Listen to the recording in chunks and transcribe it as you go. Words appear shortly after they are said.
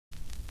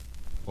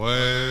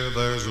Where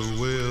there's a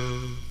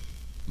will,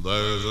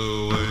 there's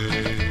a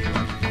way.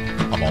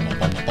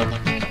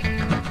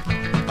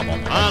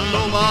 I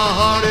know my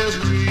heart is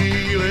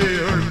really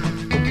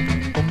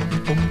hurting.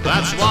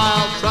 That's why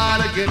I'll try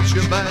to get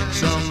you back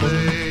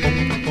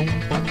someday.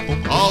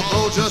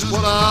 Although just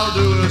what I'll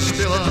do is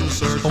still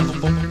uncertain.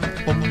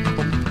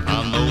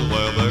 I know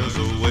where there's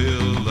a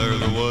will,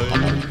 there's a way.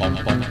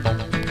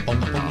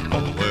 I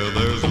know where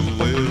there's a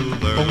will,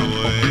 there's a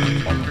way.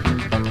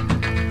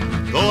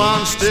 Though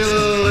I'm still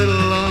a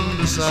little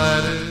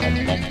undecided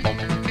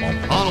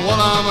on what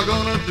I'm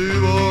gonna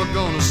do or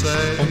gonna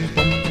say,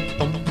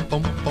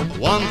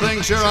 one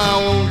thing sure, I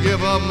won't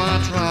give up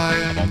my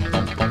trying.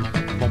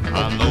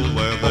 I know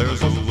where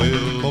there's a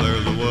will,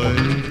 there's a way.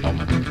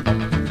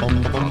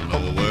 I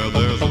know where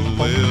there's a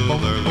will,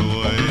 there's a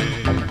way.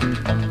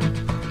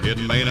 It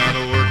may not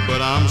work,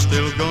 but I'm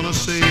still gonna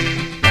see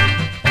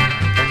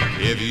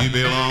if you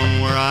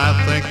belong where I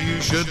think you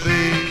should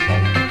be.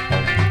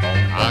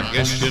 I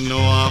guess you know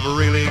I've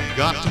really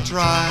got to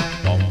try,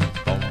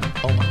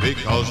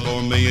 because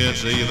for me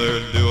it's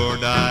either do or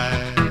die.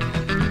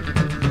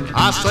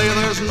 I say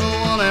there's no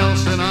one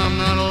else and I'm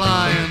not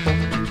lying.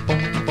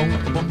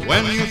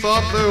 When you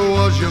thought there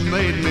was, you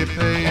made me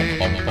pay.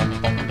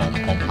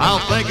 I'll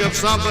think of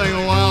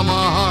something while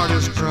my heart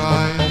is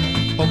crying.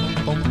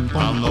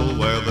 I know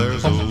where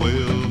there's a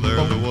will,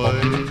 there's a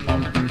way.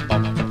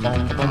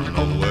 I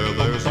know where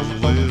there's a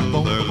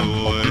will, there's a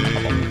way.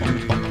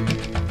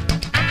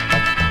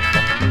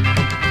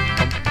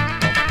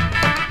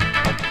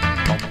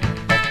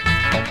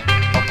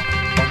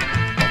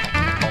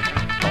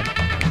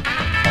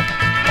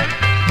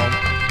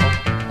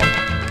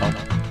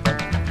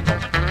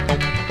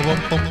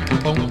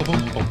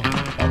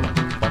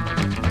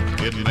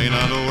 It may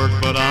not work,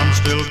 but I'm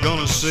still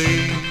gonna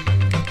see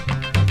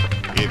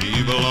if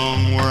you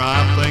belong where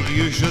I think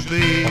you should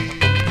be.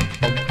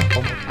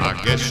 I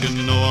guess you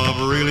know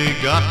I've really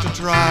got to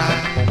try,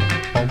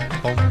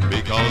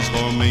 because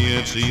for me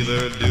it's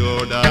either do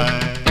or die.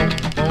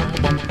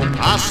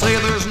 I say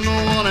there's no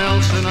one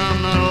else and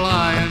I'm not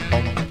lying.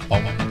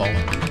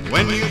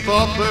 When you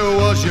thought there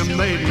was, you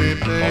made me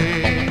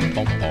pay.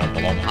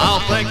 I'll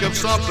think of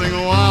something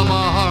while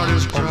my heart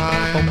is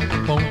crying.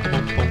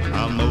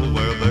 I know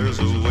where there's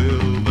a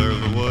will,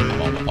 there's a way.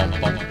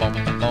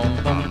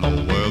 I know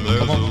where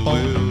there's a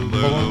will,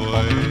 there's a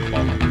way.